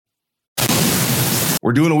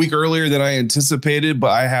We're doing a week earlier than I anticipated, but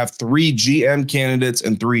I have 3 GM candidates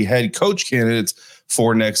and 3 head coach candidates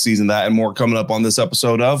for next season. That and more coming up on this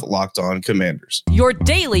episode of Locked On Commanders. Your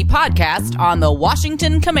daily podcast on the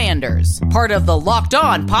Washington Commanders. Part of the Locked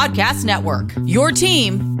On Podcast Network. Your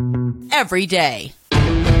team every day.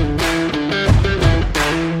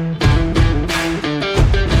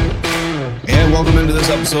 And welcome into this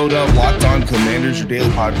episode of Locked On Commanders, your daily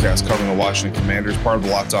podcast covering the Washington Commanders, part of the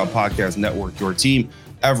Locked On Podcast Network, your team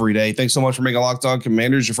every day. Thanks so much for making Locked On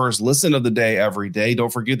Commanders your first listen of the day every day.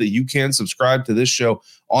 Don't forget that you can subscribe to this show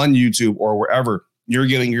on YouTube or wherever you're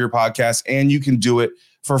getting your podcast, and you can do it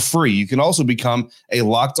for free. You can also become a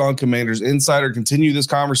Locked On Commanders insider. Continue this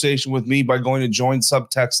conversation with me by going to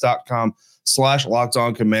joinsubtext.com/Locked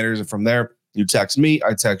On Commanders. And from there, you text me,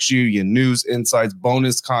 I text you, get news, insights,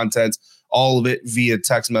 bonus content, all of it via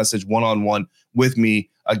text message one-on-one with me.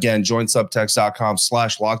 Again, join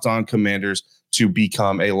subtext.com/Locked On Commanders to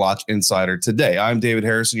become a Lock Insider today. I'm David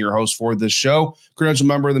Harrison, your host for this show, credentialed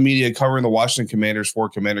member of the media covering the Washington Commanders for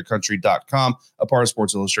CommanderCountry.com, a part of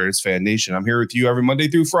Sports Illustrated's Fan Nation. I'm here with you every Monday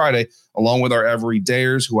through Friday, along with our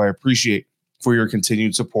everydayers who I appreciate for your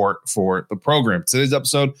continued support for the program. Today's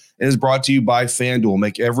episode is brought to you by FanDuel.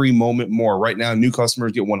 Make every moment more. Right now, new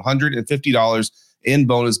customers get $150 in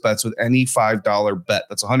bonus bets with any $5 bet.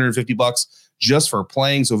 That's $150 just for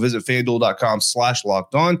playing. So visit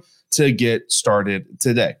FanDuel.com/Locked On to get started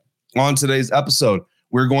today. On today's episode,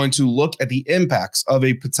 we're going to look at the impacts of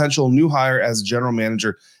a potential new hire as general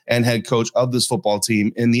manager and head coach of this football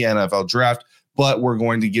team in the NFL draft. But we're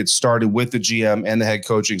going to get started with the GM and the head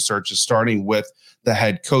coaching searches, starting with the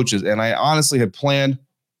head coaches. And I honestly had planned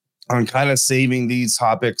on kind of saving these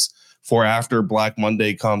topics for after Black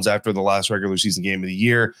Monday comes, after the last regular season game of the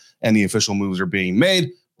year and the official moves are being made.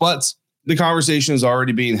 But the conversation is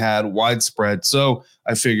already being had widespread. So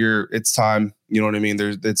I figure it's time, you know what I mean?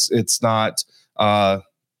 It's not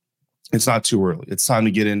too early. It's time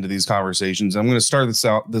to get into these conversations. I'm going to start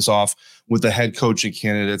this off with the head coaching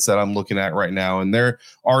candidates that I'm looking at right now. And there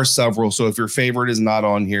are several. So if your favorite is not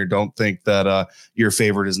on here, don't think that your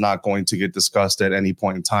favorite is not going to get discussed at any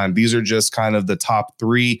point in time. These are just kind of the top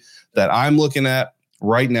 3 that I'm looking at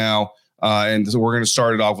right now. And so we're going to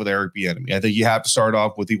start it off with Eric Bieniemy. I think you have to start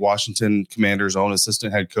off with the Washington Commanders' own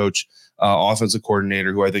assistant head coach, offensive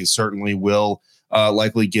coordinator, who I think certainly will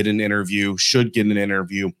likely get an interview, should get an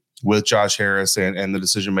interview with Josh Harris and the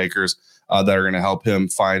decision makers that are going to help him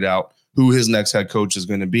find out who his next head coach is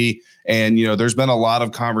going to be. And, you know, there's been a lot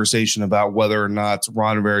of conversation about whether or not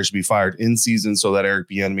Ron Rivera should be fired in season so that Eric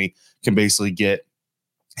Bieniemy can basically get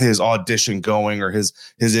his audition going, or his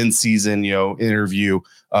in-season, interview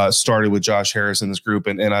started with Josh Harris in this group.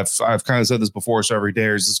 And I've kind of said this before, so every day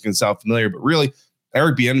is just going to sound familiar, but really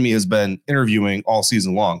Eric Bieniemy has been interviewing all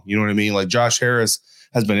season long. You know what I mean? Like, Josh Harris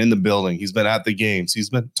has been in the building. He's been at the games. He's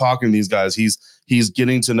been talking to these guys. He's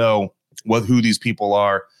getting to know who these people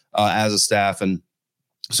are as a staff. And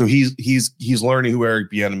so he's learning who Eric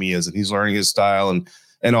Bieniemy is, and he's learning his style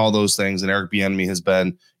and all those things. And Eric Bieniemy has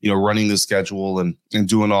been, running the schedule and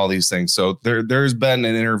doing all these things. So there's been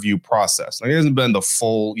an interview process. Now, he hasn't been the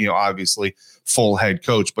full, obviously full head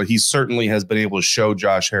coach, but he certainly has been able to show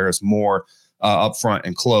Josh Harris more up front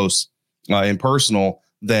and close and personal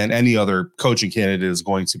than any other coaching candidate is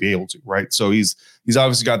going to be able to, right? So he's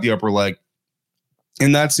obviously got the upper leg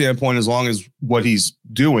in that standpoint, as long as what he's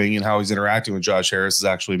doing and how he's interacting with Josh Harris is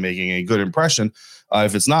actually making a good impression.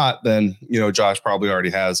 If it's not, then, Josh probably already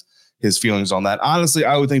has his feelings on that. Honestly,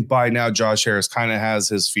 I would think by now Josh Harris kind of has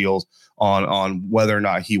his feels on whether or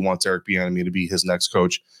not he wants Eric Bieniemy to be his next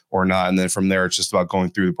coach or not. And then from there, it's just about going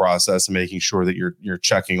through the process and making sure that you're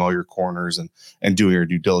checking all your corners and doing your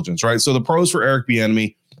due diligence, right? So the pros for Eric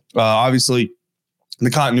Bieniemy, obviously, the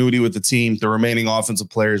continuity with the team, the remaining offensive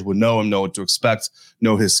players would know him, know what to expect,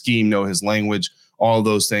 know his scheme, know his language, all of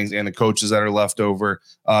those things. And the coaches that are left over,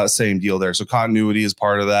 same deal there. So continuity is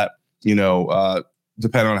part of that.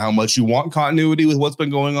 Depending on how much you want continuity with what's been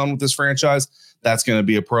going on with this franchise, that's going to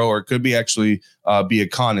be a pro, or it could be actually be a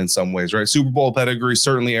con in some ways, right? Super Bowl pedigree.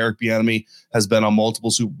 Certainly Eric Bieniemy has been on multiple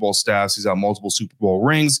Super Bowl staffs. He's on multiple Super Bowl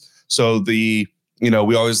rings. So we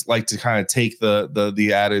always like to kind of take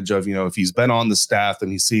the adage of, if he's been on the staff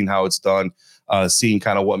and he's seen how it's done, seeing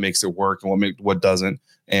kind of what makes it work and what doesn't,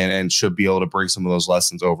 and should be able to bring some of those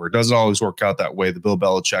lessons over. It doesn't always work out that way. The Bill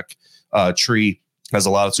Belichick tree has a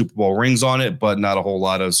lot of Super Bowl rings on it, but not a whole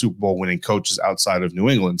lot of Super Bowl winning coaches outside of New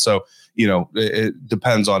England. So, it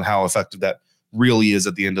depends on how effective that really is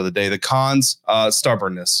at the end of the day. The cons,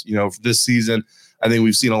 stubbornness. For this season, I think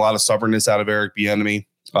we've seen a lot of stubbornness out of Eric Bieniemy.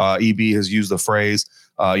 EB has used the phrase,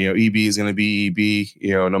 EB is going to be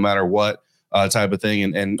EB, no matter what. type of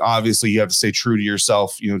thing. And obviously you have to stay true to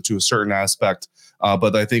yourself, to a certain aspect.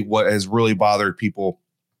 But I think what has really bothered people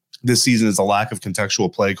this season is a lack of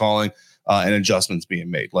contextual play calling and adjustments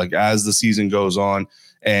being made. Like as the season goes on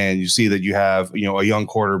and you see that you have, a young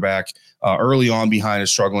quarterback early on behind a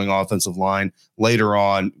struggling offensive line, later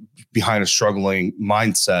on behind a struggling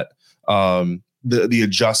mindset, the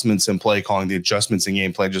adjustments in play calling, the adjustments in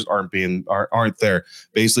gameplay just aren't there.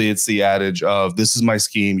 Basically, it's the adage of this is my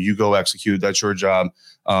scheme, you go execute, that's your job.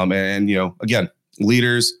 Again,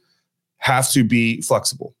 leaders have to be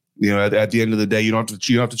flexible. At the end of the day, you don't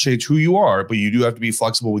have to change who you are, but you do have to be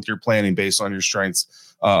flexible with your planning based on your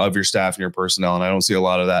strengths of your staff and your personnel. And I don't see a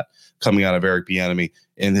lot of that coming out of Eric Bieniemy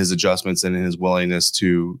in his adjustments and in his willingness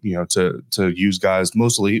to use guys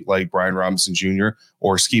mostly like Brian Robinson Jr.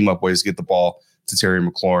 or scheme up ways to get the ball to Terry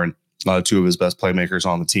McLaurin, two of his best playmakers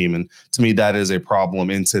on the team. And to me, that is a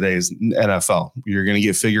problem in today's NFL. You're going to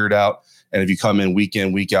get figured out. And if you come in, week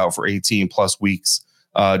out for 18 plus weeks,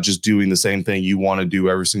 just doing the same thing you want to do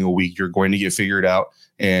every single week, you're going to get figured out.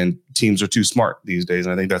 And teams are too smart these days.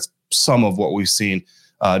 And I think that's some of what we've seen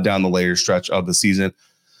down the later stretch of the season.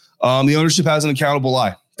 The ownership has an accountable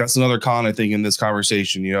eye. That's another con, I think, in this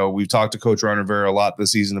conversation. We've talked to Coach Ron Rivera a lot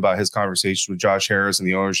this season about his conversation with Josh Harris and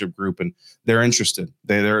the ownership group, and they're interested.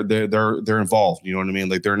 They're involved. You know what I mean?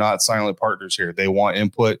 Like they're not silent partners here. They want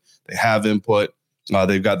input. They have input.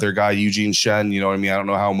 They've got their guy Eugene Shen. You know what I mean? I don't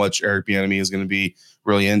know how much Eric Bieniemy is going to be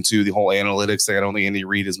really into the whole analytics thing. I don't think Andy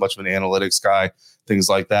Reid is much of an analytics guy, things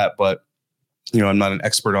like that. But I'm not an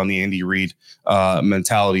expert on the Andy Reid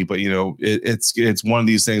mentality, but it's one of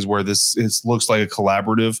these things where it looks like a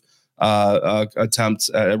collaborative attempt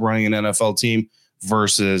at running an NFL team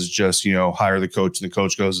versus just hire the coach and the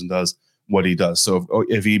coach goes and does what he does. So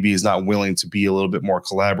if EB is not willing to be a little bit more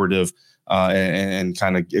collaborative and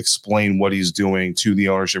kind of explain what he's doing to the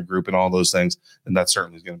ownership group and all those things, then that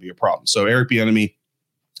certainly is going to be a problem. So Eric Bieniemy,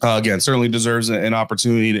 again, certainly deserves an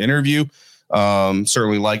opportunity to interview.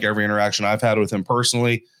 Certainly like every interaction I've had with him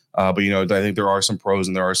personally. But I think there are some pros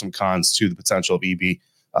and there are some cons to the potential of EB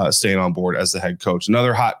staying on board as the head coach.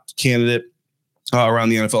 Another hot candidate around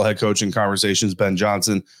the NFL head coaching conversations, Ben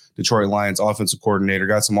Johnson, Detroit Lions offensive coordinator,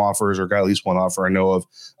 got some offers or got at least one offer I know of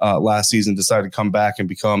last season, decided to come back and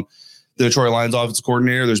become the Detroit Lions offensive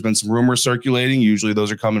coordinator. There's been some rumors circulating. Usually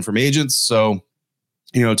those are coming from agents. So,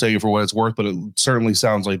 take it for what it's worth, but it certainly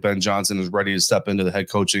sounds like Ben Johnson is ready to step into the head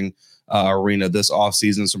coaching arena this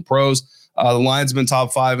offseason. Some pros. The Lions have been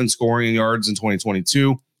top 5 in scoring and yards in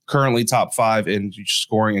 2022, currently top 5 in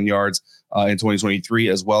scoring and yards in 2023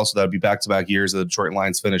 as well. So that would be back-to-back years that the Detroit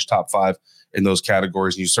Lions finished top 5 in those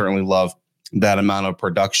categories. And you certainly love that amount of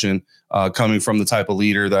production coming from the type of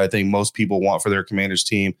leader that I think most people want for their Commanders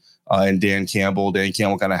team. And Dan Campbell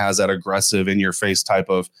kind of has that aggressive in-your-face type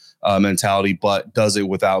of mentality, but does it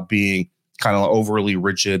without being kind of overly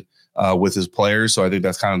rigid with his players. So I think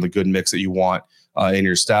that's kind of the good mix that you want in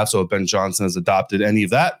your staff. So if Ben Johnson has adopted any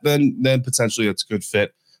of that, then potentially it's a good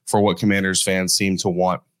fit for what Commanders fans seem to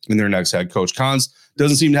want in their next head coach. Cons,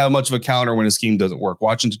 doesn't seem to have much of a counter when his scheme doesn't work.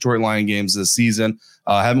 Watching Detroit Lion games this season,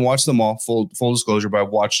 I haven't watched them all, full disclosure, but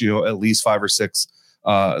I've watched at least 5 or 6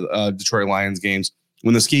 Detroit Lions games.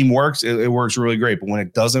 When the scheme works, it works really great. But when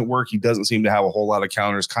it doesn't work, he doesn't seem to have a whole lot of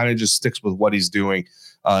counters, kind of just sticks with what he's doing.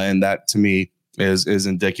 And that, to me, is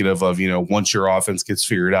indicative of, once your offense gets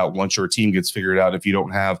figured out, once your team gets figured out, if you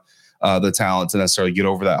don't have the talent to necessarily get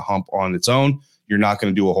over that hump on its own, you're not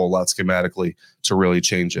going to do a whole lot schematically to really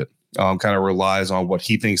change it. Kind of relies on what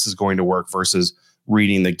he thinks is going to work versus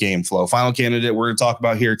reading the game flow. Final candidate we're going to talk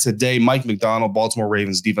about here today, Mike Macdonald, Baltimore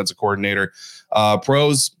Ravens defensive coordinator.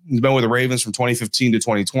 Pros, he's been with the Ravens from 2015 to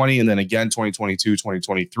 2020, and then again 2022,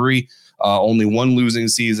 2023. Only one losing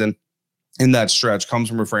season in that stretch. Comes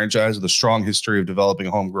from a franchise with a strong history of developing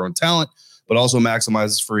homegrown talent, but also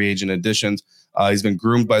maximizes free agent additions. He's been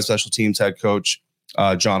groomed by special teams head coach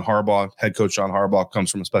John Harbaugh. Head coach John Harbaugh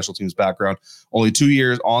comes from a special teams background. Only 2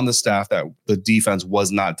 years on the staff that the defense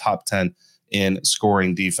was not top 10 in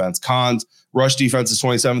scoring defense. Cons, rush defense is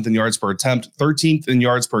 27th in yards per attempt, 13th in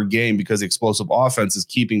yards per game because the explosive offense is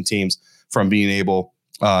keeping teams from being able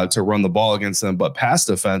to run the ball against them. But pass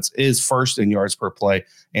defense is first in yards per play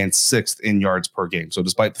and 6th in yards per game. So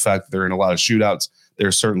despite the fact that they're in a lot of shootouts,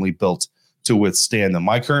 they're certainly built to withstand them.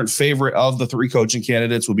 My current favorite of the 3 coaching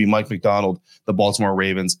candidates would be Mike Macdonald, the Baltimore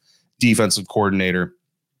Ravens defensive coordinator.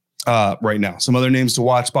 Right now, some other names to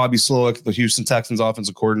watch: Bobby Slowick, the Houston Texans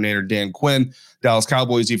offensive coordinator; Dan Quinn, Dallas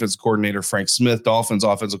Cowboys defensive coordinator; Frank Smith, Dolphins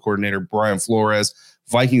offensive coordinator; Brian Flores,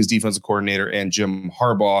 Vikings defensive coordinator; and Jim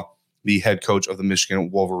Harbaugh, the head coach of the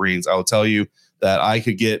Michigan Wolverines. I will tell you that I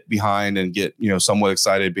could get behind and get, somewhat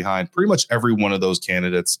excited behind pretty much every one of those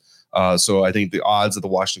candidates. So I think the odds of the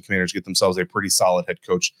Washington Commanders get themselves a pretty solid head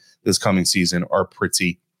coach this coming season are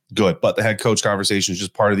pretty good. But the head coach conversation is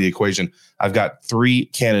just part of the equation. I've got three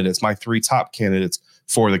candidates, my three top candidates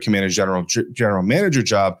for the Commanders general manager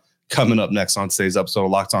job coming up next on today's episode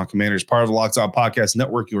of Locked On Commanders, part of the Locked On Podcast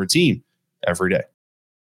Network, your team every day.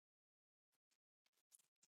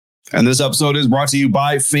 And this episode is brought to you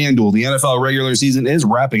by FanDuel. The NFL regular season is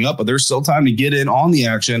wrapping up, but there's still time to get in on the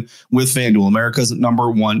action with FanDuel, America's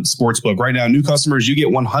 #1 sportsbook. Right now, new customers, you get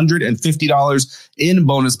 $150 in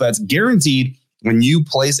bonus bets guaranteed when you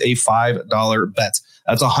place a $5 bet.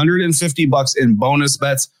 That's $150 in bonus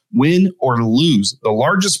bets, win or lose. The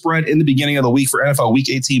largest spread in the beginning of the week for NFL Week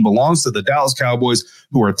 18 belongs to the Dallas Cowboys,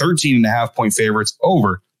 who are 13.5-point favorites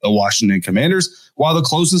over the Washington Commanders, while the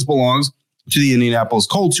closest belongs to the Indianapolis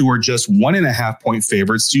Colts, who are just 1.5-point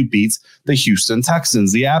favorites to beat the Houston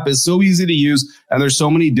Texans. The app is so easy to use, and there's so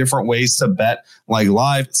many different ways to bet, like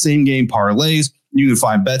live same-game parlays. You can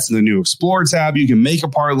find bets in the new Explore tab. You can make a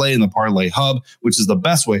parlay in the Parlay Hub, which is the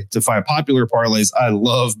best way to find popular parlays. I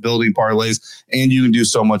love building parlays, and you can do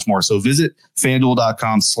so much more. So visit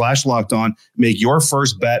FanDuel.com/lockedon, make your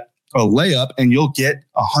first bet a layup, and you'll get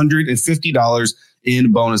 $150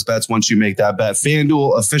 in bonus bets once you make that bet.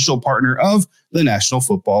 FanDuel, official partner of the National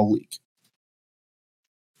Football League.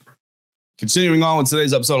 Continuing on with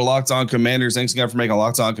today's episode of Locked On Commanders. Thanks again for making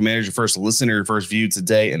Locked On Commanders your first listener, your first view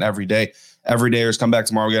today and every day. Every dayers come back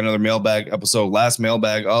tomorrow. We got another mailbag episode, last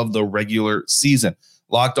mailbag of the regular season.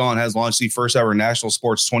 Locked On has launched the first ever national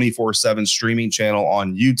sports 24/7 streaming channel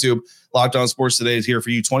on YouTube. Locked On Sports Today is here for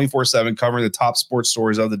you 24/7, covering the top sports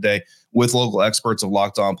stories of the day with local experts of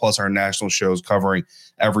Locked On, plus our national shows covering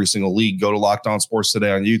every single league. Go to Locked On Sports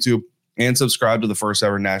Today on YouTube and subscribe to the first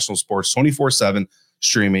ever national sports 24/7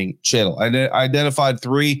 streaming channel. I identified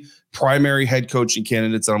three primary head coaching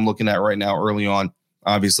candidates that I'm looking at right now early on,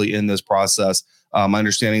 obviously in this process. My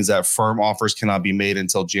understanding is that firm offers cannot be made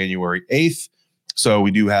until January 8th. So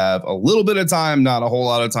we do have a little bit of time, not a whole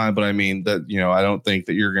lot of time, but I mean that, I don't think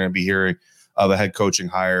that you're going to be hearing of a head coaching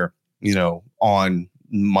hire, on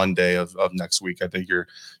Monday of next week. I think you're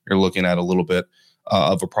looking at a little bit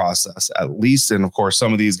of a process at least. And of course,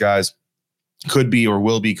 some of these guys could be or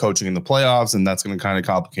will be coaching in the playoffs, and that's going to kind of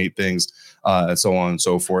complicate things and so on and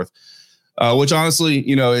so forth. Which honestly,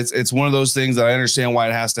 it's one of those things that I understand why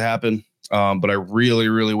it has to happen. But I really,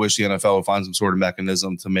 really wish the NFL would find some sort of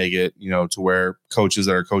mechanism to make it, to where coaches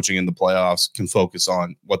that are coaching in the playoffs can focus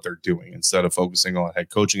on what they're doing instead of focusing on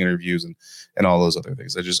head coaching interviews and all those other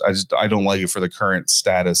things. I don't like it for the current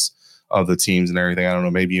status of the teams and everything. I don't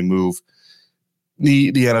know. Maybe you move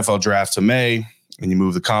the NFL draft to May, and you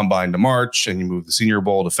move the combine to March, and you move the Senior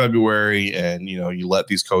Bowl to February, and you let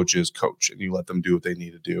these coaches coach and you let them do what they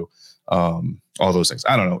need to do. All those things.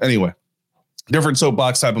 I don't know. Anyway. Different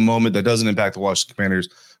soapbox type of moment that doesn't impact the Washington Commanders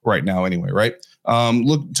right now anyway, right?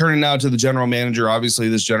 Turning now to the general manager. Obviously,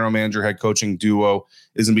 this general manager head coaching duo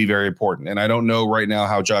is going to be very important. And I don't know right now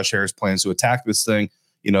how Josh Harris plans to attack this thing.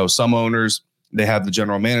 Some owners, they have the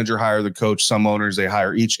general manager hire the coach. Some owners, they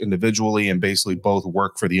hire each individually and basically both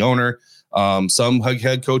work for the owner. Some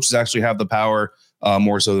head coaches actually have the power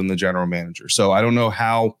more so than the general manager. So I don't know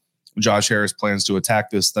how Josh Harris plans to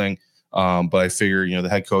attack this thing. But I figure, the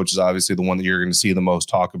head coach is obviously the one that you're going to see the most,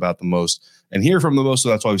 talk about the most, and hear from the most. So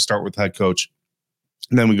that's why we start with the head coach.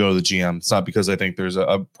 And then we go to the GM. It's not because I think there's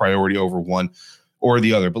a priority over one or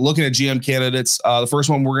the other. But looking at GM candidates, the first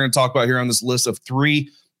one we're going to talk about here on this list of three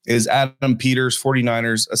is Adam Peters,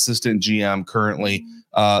 49ers assistant GM currently.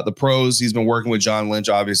 The pros, he's been working with John Lynch.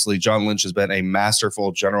 Obviously, John Lynch has been a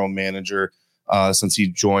masterful general manager since he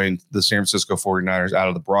joined the San Francisco 49ers out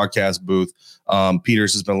of the broadcast booth.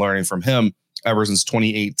 Peters has been learning from him ever since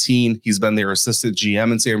 2018. He's been their assistant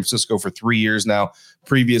GM in San Francisco for 3 years now.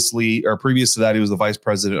 Previous to that, he was the vice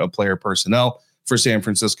president of player personnel for San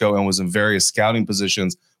Francisco and was in various scouting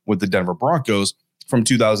positions with the Denver Broncos from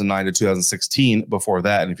 2009 to 2016 before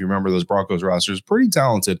that. And if you remember, those Broncos rosters, pretty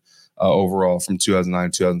talented overall from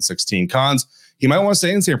 2009 to 2016. Cons, he might want to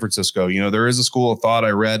stay in San Francisco. There is a school of thought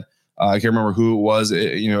I read. I can't remember who it was,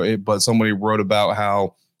 but somebody wrote about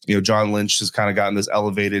how, John Lynch has kind of gotten this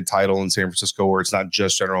elevated title in San Francisco where it's not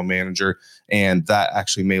just general manager. And that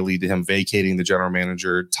actually may lead to him vacating the general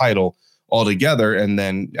manager title altogether. And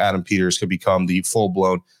then Adam Peters could become the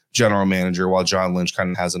full-blown general manager while John Lynch kind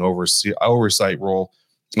of has an oversight role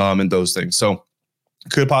in those things. So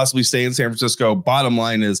could possibly stay in San Francisco. Bottom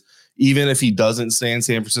line is, even if he doesn't stay in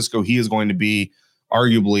San Francisco, he is going to be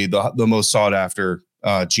arguably the most sought after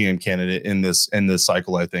GM candidate in this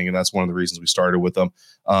cycle, I think, and that's one of the reasons we started with them.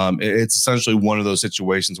 It's essentially one of those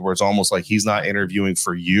situations where it's almost like he's not interviewing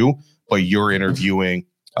for you, but you're interviewing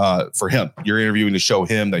for him. You're interviewing to show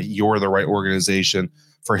him that you're the right organization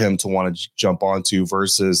for him to want to jump onto,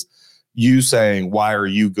 versus you saying, why are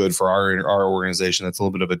you good for our organization? That's a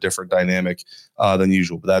little bit of a different dynamic than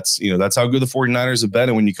usual. But that's how good the 49ers have been.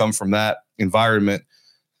 And when you come from that environment,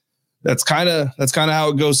 that's kind of how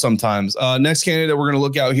it goes sometimes. Next candidate we're going to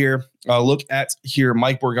look at here,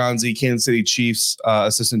 Mike Borgonzi, Kansas City Chiefs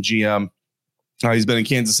assistant GM. He's been in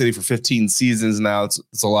Kansas City for 15 seasons now.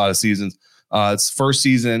 It's a lot of seasons. His first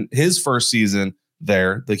season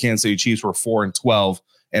there, the Kansas City Chiefs were 4-12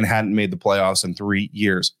 and hadn't made the playoffs in 3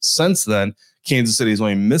 years. Since then, Kansas City has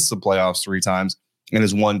only missed the playoffs 3 times and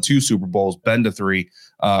has won 2 Super Bowls, been to 3.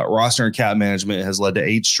 Roster and cap management has led to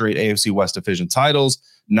 8 straight AFC West division titles,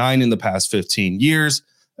 9 in the past 15 years.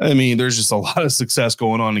 I mean, there's just a lot of success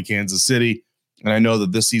going on in Kansas City. And I know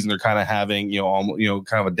that this season they're kind of having, kind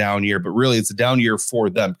of a down year, but really it's a down year for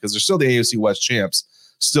them because they're still the AFC West champs,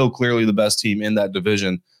 still clearly the best team in that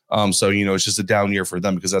division. So it's just a down year for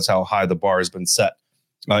them because that's how high the bar has been set.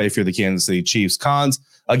 If you're the Kansas City Chiefs. Cons,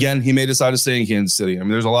 again, he may decide to stay in Kansas City. I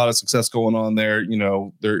mean, there's a lot of success going on there.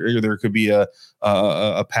 There could be a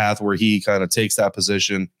path where he kind of takes that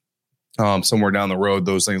position somewhere down the road,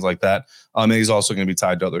 those things like that. And he's also going to be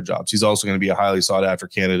tied to other jobs. He's also going to be a highly sought after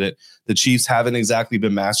candidate. The Chiefs haven't exactly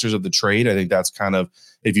been masters of the trade. I think that's kind of,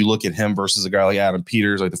 if you look at him versus a guy like Adam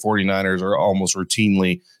Peters, like the 49ers are almost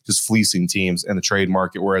routinely just fleecing teams in the trade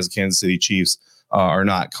market, whereas the Kansas City Chiefs are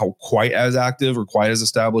not quite as active or quite as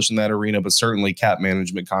established in that arena, but certainly cap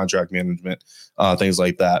management, contract management, things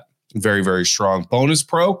like that. Very, very strong. Bonus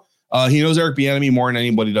pro, he knows Eric Bieniemy more than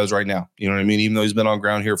anybody does right now. You know what I mean? Even though he's been on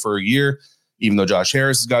ground here for a year, even though Josh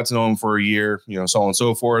Harris has got to know him for a year, so on and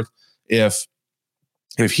so forth.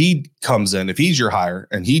 If he comes in, if he's your hire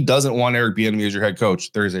and he doesn't want Eric Bieniemy as your head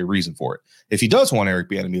coach, there is a reason for it. If he does want Eric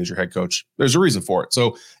Bieniemy as your head coach, there's a reason for it.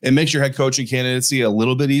 So it makes your head coaching candidacy a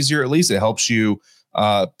little bit easier. At least it helps you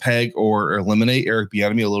peg or eliminate Eric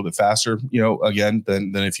Bieniemy a little bit faster, again,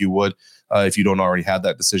 than if you would, if you don't already have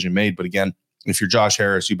that decision made. But again, if you're Josh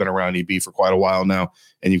Harris, you've been around EB for quite a while now,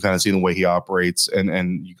 and you kind of see the way he operates, and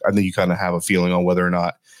I think you kind of have a feeling on whether or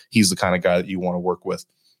not he's the kind of guy that you want to work with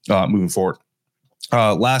moving forward.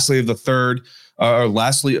 Last of the 3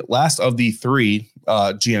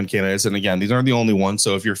 GM candidates, and again, these aren't the only ones.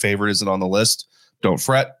 So if your favorite isn't on the list, don't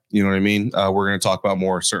fret. You know what I mean? We're going to talk about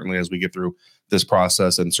more certainly as we get through this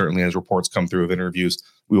process, and certainly as reports come through of interviews,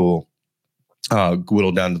 we will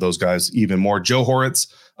whittle down to those guys even more. Joe Horitz,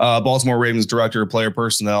 Baltimore Ravens director of player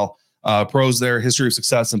personnel. Pros there, history of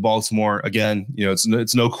success in Baltimore. Again,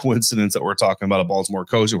 it's no coincidence that we're talking about a Baltimore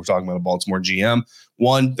coach and we're talking about a Baltimore GM.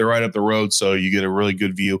 One, they're right up the road, so you get a really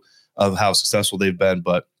good view of how successful they've been.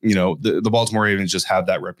 But, the Baltimore Ravens just have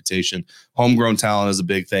that reputation. Homegrown talent is a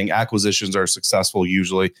big thing. Acquisitions are successful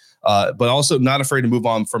usually, but also not afraid to move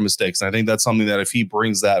on from mistakes. And I think that's something that if he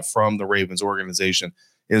brings that from the Ravens organization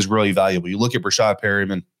is really valuable. You look at Rashad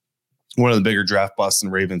Perryman, one of the bigger draft busts in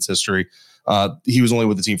Ravens history. He was only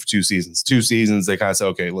with the team for 2 seasons. 2 seasons, they kind of said,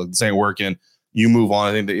 okay, look, this ain't working. You move on.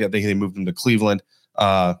 I think they moved him to Cleveland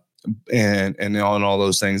and all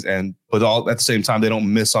those things. But all at the same time, they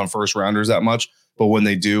don't miss on first rounders that much. But when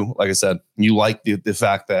they do, like I said, you like the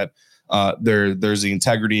fact that there's the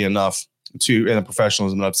integrity enough and the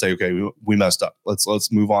professionalism enough to say, okay, we messed up.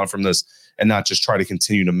 Let's move on from this and not just try to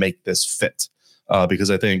continue to make this fit. Because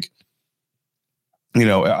I think,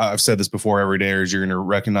 I've said this before, every day you're going to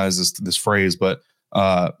recognize this phrase, but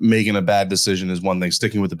making a bad decision is one thing.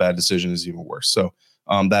 Sticking with the bad decision is even worse. So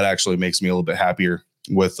that actually makes me a little bit happier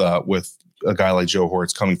with a guy like Joe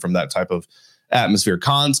Horitz coming from that type of atmosphere.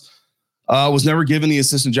 Cons, was never given the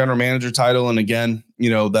assistant general manager title. And again,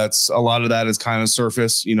 that's a lot of that is kind of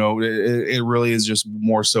surface. It really is just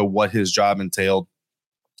more so what his job entailed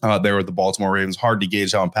there with the Baltimore Ravens. Hard to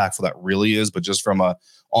gauge how impactful that really is, but just from a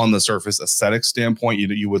on the surface aesthetic standpoint,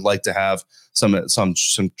 you would like to have some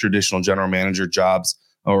traditional general manager jobs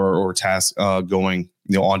or tasks going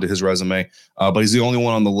onto his resume. But he's the only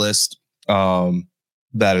one on the list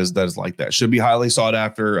that is like that. Should be highly sought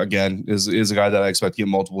after. Again, is a guy that I expect to get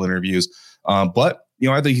multiple interviews. But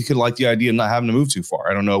I think he could like the idea of not having to move too far.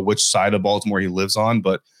 I don't know which side of Baltimore he lives on,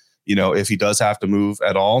 but if he does have to move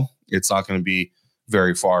at all, it's not going to be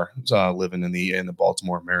very far living in the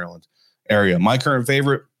Baltimore, Maryland area. My current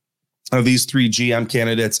favorite of these 3 GM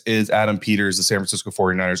candidates is Adam Peters, the San Francisco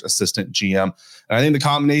 49ers assistant GM. And I think the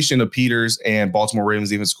combination of Peters and Baltimore Ravens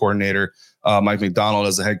defense coordinator Mike Macdonald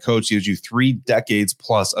as the head coach gives you 3 decades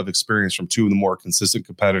plus of experience from 2 of the more consistent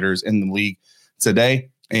competitors in the league today,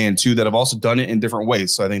 and two that have also done it in different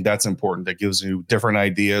ways. So I think that's important. That gives you different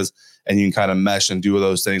ideas and you can kind of mesh and do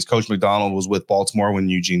those things. Coach McDonald was with Baltimore when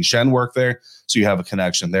Eugene Shen worked there. So you have a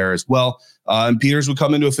connection there as well. And Peters would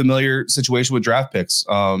come into a familiar situation with draft picks.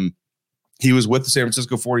 He was with the San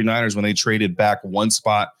Francisco 49ers when they traded back one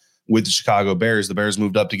spot with the Chicago Bears. The Bears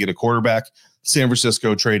moved up to get a quarterback. San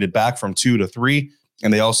Francisco traded back from 2 to 3.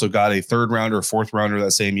 And they also got a third rounder, a fourth rounder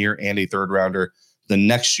that same year, and a third rounder the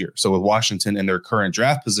next year. So with Washington in their current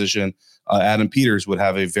draft position, Adam Peters would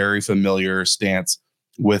have a very familiar stance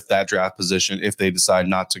with that draft position if they decide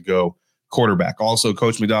not to go quarterback. Also,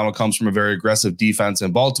 Coach McDonald comes from a very aggressive defense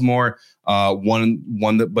in Baltimore. But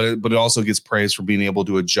it also gets praised for being able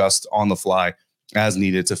to adjust on the fly as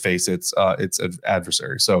needed to face its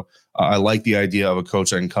adversary. So I like the idea of a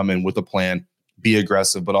coach that can come in with a plan, be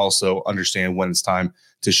aggressive, but also understand when it's time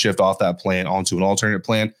to shift off that plan onto an alternate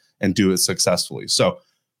plan and do it successfully. So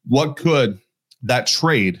what could that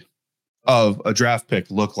trade of a draft pick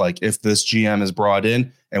look like if this GM is brought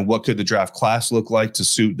in, and what could the draft class look like to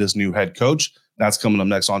suit this new head coach? That's coming up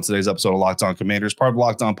next on today's episode of Locked On Commanders, part of the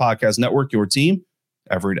Locked On Podcast Network, your team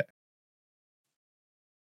every day.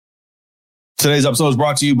 Today's episode is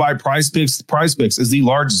brought to you by PrizePicks. PrizePicks is the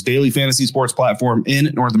largest daily fantasy sports platform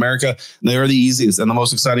in North America. They are the easiest and the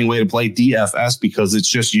most exciting way to play DFS because it's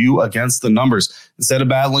just you against the numbers. Instead of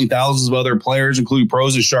battling thousands of other players, including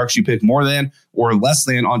pros and sharks, you pick more than or less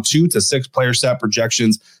than on 2 to 6 player set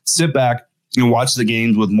projections. Sit back and watch the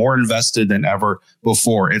games with more invested than ever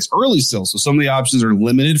before. It's early still, so some of the options are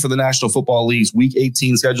limited for the National Football League's Week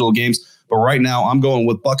 18 schedule games. But right now, I'm going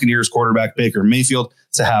with Buccaneers quarterback Baker Mayfield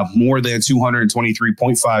to have more than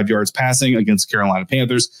 223.5 yards passing against the Carolina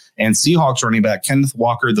Panthers, and Seahawks running back Kenneth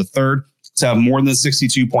Walker III to have more than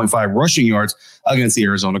 62.5 rushing yards against the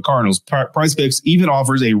Arizona Cardinals. PrizePicks even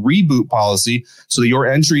offers a reboot policy so that your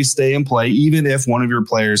entries stay in play even if one of your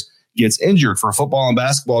players gets injured. For football and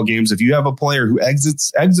basketball games, if you have a player who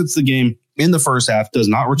exits the game in the first half, does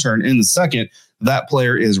not return in the second, that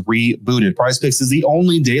player is rebooted. PrizePicks is the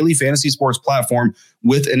only daily fantasy sports platform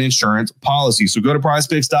with an insurance policy. So go to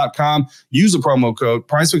prizepicks.com, use the promo code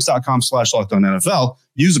prizepicks.com/LockedOnNFL.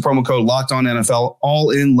 Use the promo code LockedOnNFL, all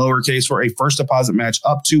in lowercase, for a first deposit match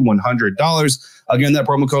up to $100. Again, that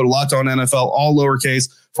promo code LockedOnNFL, all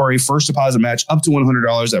lowercase, for a first deposit match up to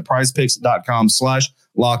 $100 at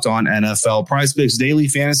prizepicks.com/LockedOnNFL. PrizePicks, daily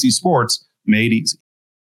fantasy sports made easy.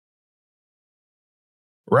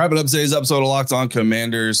 Wrapping up today's episode of Locked On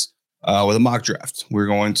Commanders with a mock draft. We're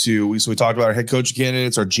going to, we talked about our head coach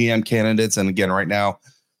candidates, our GM candidates. And again, right now,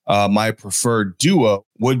 my preferred duo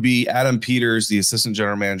would be Adam Peters, the assistant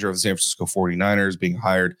general manager of the San Francisco 49ers, being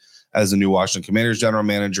hired as the new Washington Commanders general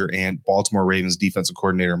manager, and Baltimore Ravens defensive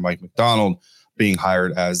coordinator Mike Macdonald being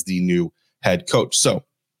hired as the new head coach. So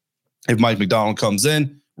if Mike Macdonald comes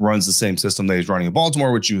in, runs the same system that he's running in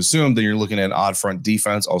Baltimore, which you assume, then you're looking at an odd front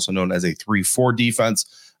defense, also known as a 3-4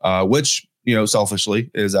 defense, which, you know, selfishly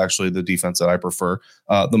is actually the defense that I prefer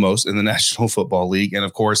the most in the National Football League. And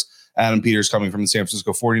of course, Adam Peters, coming from the San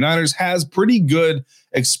Francisco 49ers, has pretty good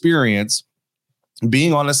experience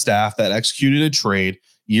being on a staff that executed a trade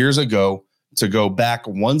years ago to go back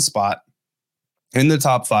one spot in the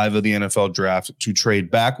top 5 of the NFL draft to trade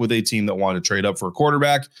back with a team that wanted to trade up for a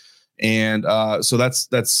quarterback. And so that's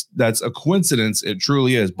a coincidence. It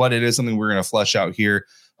truly is, but it is something we're going to flesh out here.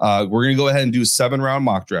 We're going to go ahead and do a 7-round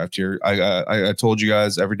mock draft here. I told you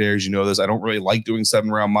guys every day, as you know this, I don't really like doing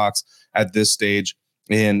 7-round mocks at this stage.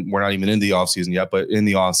 And we're not even in the offseason yet, but in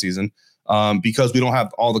the offseason, because we don't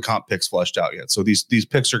have all the comp picks fleshed out yet. So these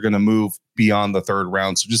picks are going to move beyond the 3rd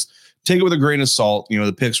round. So just take it with a grain of salt. You know,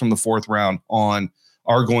 the picks from the 4th round on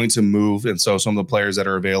are going to move. And so some of the players that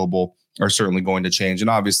are available are certainly going to change. And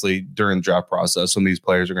obviously during the draft process, some of these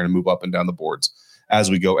players are going to move up and down the boards as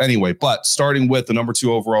we go anyway. But starting with the number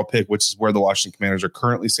 2 overall pick, which is where the Washington Commanders are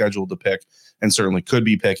currently scheduled to pick and certainly could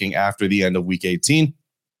be picking after the end of week 18,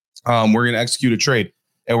 we're going to execute a trade.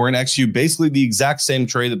 And we're going to execute basically the exact same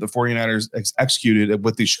trade that the 49ers executed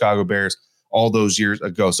with the Chicago Bears all those years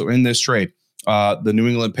ago. So in this trade, the New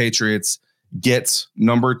England Patriots get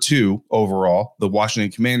number 2 overall. The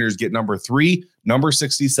Washington Commanders get number 3, number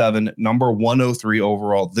 67, number 103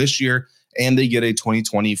 overall this year, and they get a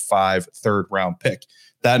 2025 3rd round pick.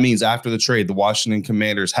 That means after the trade, the Washington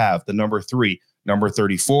Commanders have the number 3, number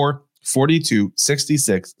 34, 42,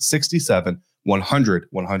 66, 67, 100,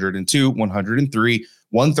 102, 103,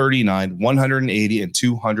 139, 180, and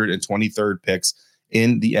 223rd picks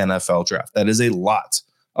in the NFL draft. That is a lot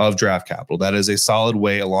of draft capital. That is a solid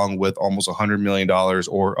way, along with almost $100 million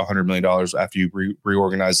or $100 million after you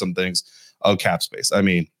reorganize some things, of cap space. I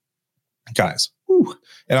mean, guys,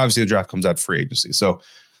 And obviously the draft comes out free agency. So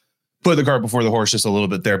put the cart before the horse just a little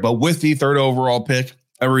bit there. But with the third overall pick,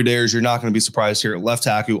 everydayers, you're not going to be surprised here. Left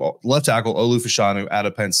tackle Olu Fashanu out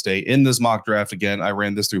of Penn State in this mock draft. Again, I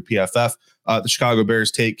ran this through PFF. The Chicago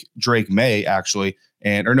Bears take Drake May, actually.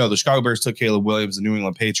 The Chicago Bears took Caleb Williams. The New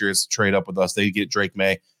England Patriots trade up with us. They get Drake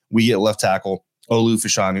May. We get left tackle Olu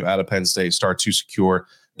Fashanu out of Penn State, start to secure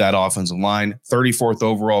that offensive line. 34th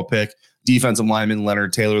overall pick, defensive lineman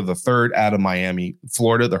Leonard Taylor III out of Miami,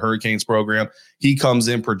 Florida, the Hurricanes program. He comes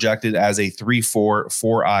in projected as a 3-4,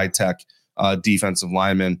 4-eye tech defensive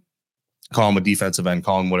lineman. Call him a defensive end,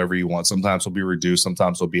 call him whatever you want. Sometimes he'll be reduced,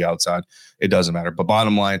 sometimes he'll be outside. It doesn't matter. But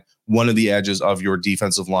bottom line, one of the edges of your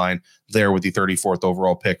defensive line there with the 34th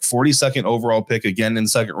overall pick. 42nd overall pick again in the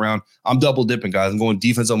second round. I'm double dipping, guys. I'm going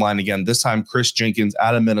defensive line again. This time, Chris Jenkins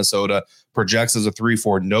out of Minnesota projects as a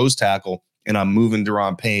 3-4 nose tackle, and I'm moving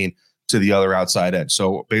Deron Payne to the other outside edge.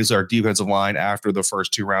 So basically our defensive line after the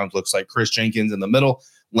first two rounds looks like Chris Jenkins in the middle,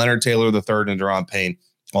 Leonard Taylor III, and Deron Payne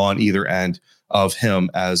on either end of him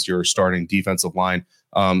as your starting defensive line.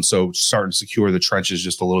 So starting to secure the trenches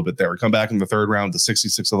just a little bit there. We come back in the third round, the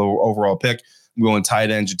 66th overall pick. We go in tight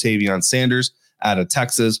end Jatavion Sanders out of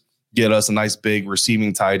Texas. Get us a nice big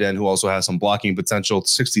receiving tight end who also has some blocking potential.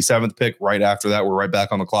 67th pick. Right after that, we're right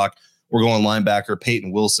back on the clock. We're going linebacker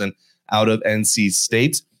Peyton Wilson out of NC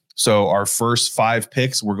State. So our first 5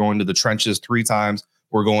 picks, we're going to the trenches 3 times.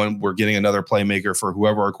 We're getting another playmaker for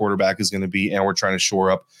whoever our quarterback is going to be, and we're trying to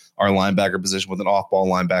shore up our linebacker position with an off-ball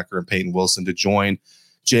linebacker and Peyton Wilson to join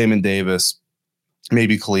Jamin Davis,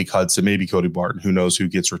 maybe Khaleke Hudson, maybe Cody Barton. Who knows who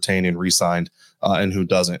gets retained and re-signed and who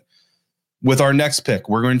doesn't. With our next pick,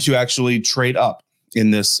 we're going to actually trade up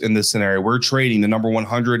in this scenario. We're trading the number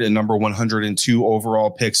 100 and number 102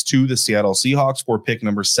 overall picks to the Seattle Seahawks for pick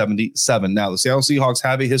number 77. Now, the Seattle Seahawks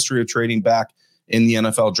have a history of trading back in the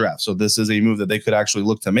NFL draft. So this is a move that they could actually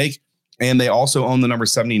look to make. And they also own the number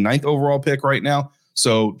 79th overall pick right now.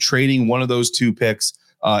 So trading one of those 2 picks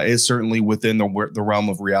is certainly within the realm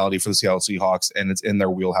of reality for the Seattle Seahawks. And it's in their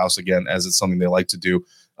wheelhouse again, as it's something they like to do.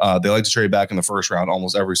 They like to trade back in the first round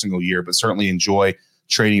almost every single year, but certainly enjoy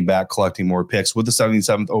trading back, collecting more picks. With the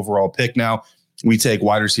 77th overall pick now, we take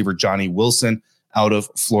wide receiver Johnny Wilson out of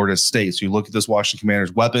Florida State. So you look at this Washington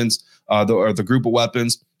Commanders weapons, the group of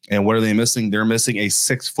weapons. And what are they missing? They're missing a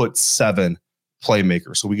 6'7"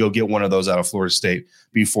 playmaker. So we go get one of those out of Florida State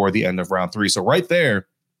before the end of round 3. So right there,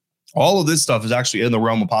 all of this stuff is actually in the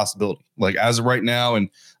realm of possibility. Like as of right now, and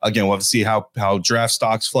again, we'll have to see how draft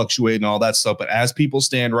stocks fluctuate and all that stuff. But as people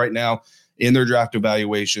stand right now in their draft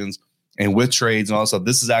evaluations and with trades and all that stuff,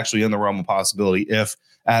 this is actually in the realm of possibility if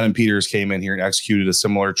Adam Peters came in here and executed a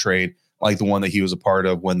similar trade like the one that he was a part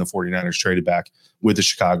of when the 49ers traded back with the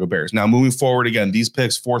Chicago Bears. Now, moving forward, again, these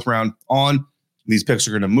picks, 4th round on, these picks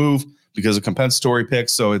are going to move because of compensatory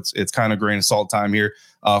picks, so it's kind of grain of salt time here.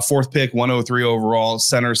 4th pick, 103 overall,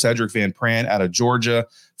 center Cedric Van Pran out of Georgia.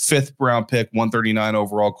 5th round pick, 139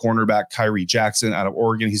 overall, cornerback Kyrie Jackson out of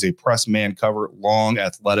Oregon. He's a press man cover, long,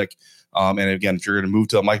 athletic. And again, if you're going to move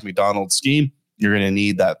to a Mike McDonald scheme, you're going to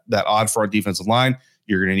need that odd front defensive line.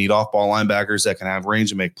 You're going to need off-ball linebackers that can have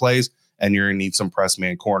range and make plays, and you're going to need some press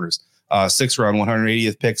man corners. 6th round,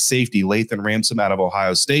 180th pick, safety Lathan Ransom out of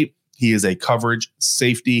Ohio State. He is a coverage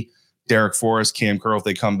safety. Derek Forrest, Cam Curl, if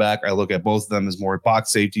they come back, I look at both of them as more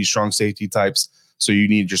box safety, strong safety types. So you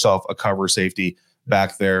need yourself a cover safety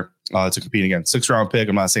back there to compete again. 6th round pick.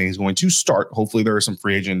 I'm not saying he's going to start. Hopefully there are some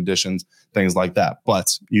free agent additions, things like that.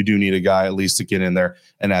 But you do need a guy at least to get in there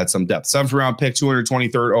and add some depth. 7th round pick,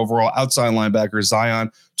 223rd overall, outside linebacker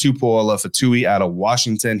Zion Tupuola-Fatui out of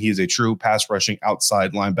Washington. He is a true pass rushing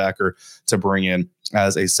outside linebacker to bring in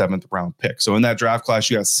as a 7th round pick. So in that draft class,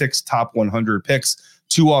 you got 6 top 100 picks,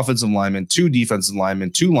 2 offensive linemen, 2 defensive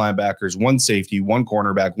linemen, 2 linebackers, 1 safety, 1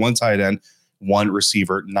 cornerback, 1 tight end, 1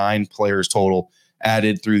 receiver, 9 players total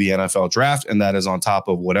added through the NFL draft. And that is on top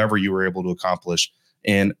of whatever you were able to accomplish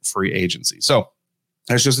in free agency. So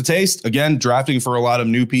that's just a taste. Again, drafting for a lot of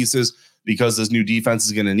new pieces because this new defense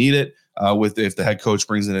is going to need it if the head coach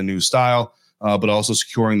brings in a new style, but also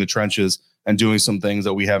securing the trenches and doing some things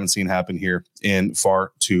that we haven't seen happen here in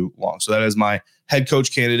far too long. So that is my head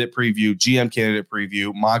coach candidate preview, GM candidate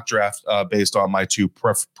preview, mock draft based on my 2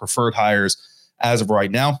 preferred hires as of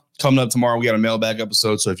right now. Coming up tomorrow, we got a mailbag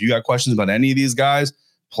episode. So if you got questions about any of these guys,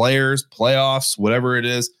 players, playoffs, whatever it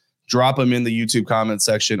is, drop them in the YouTube comment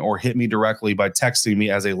section or hit me directly by texting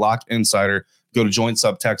me as a Locked Insider. Go to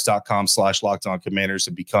joinsubtext.com/LockedOnCommanders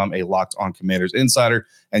to become a Locked On Commanders insider,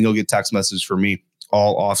 and you'll get text messages from me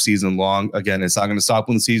all off season long. Again, it's not going to stop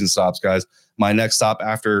when the season stops, guys. My next stop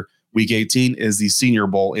after Week 18 is the Senior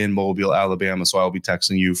Bowl in Mobile, Alabama. So I'll be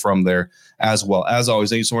texting you from there as well. As always,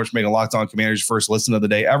 thank you so much for making Locked On Commanders your first listen of the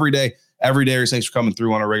day every day. Thanks for coming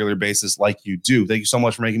through on a regular basis like you do. Thank you so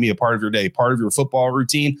much for making me a part of your day, part of your football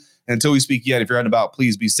routine. And until we speak yet, if you're out and about,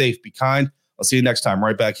 please be safe, be kind. I'll see you next time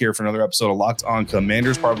right back here for another episode of Locked On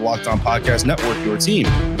Commanders, part of the Locked On Podcast Network, your team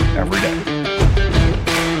every day.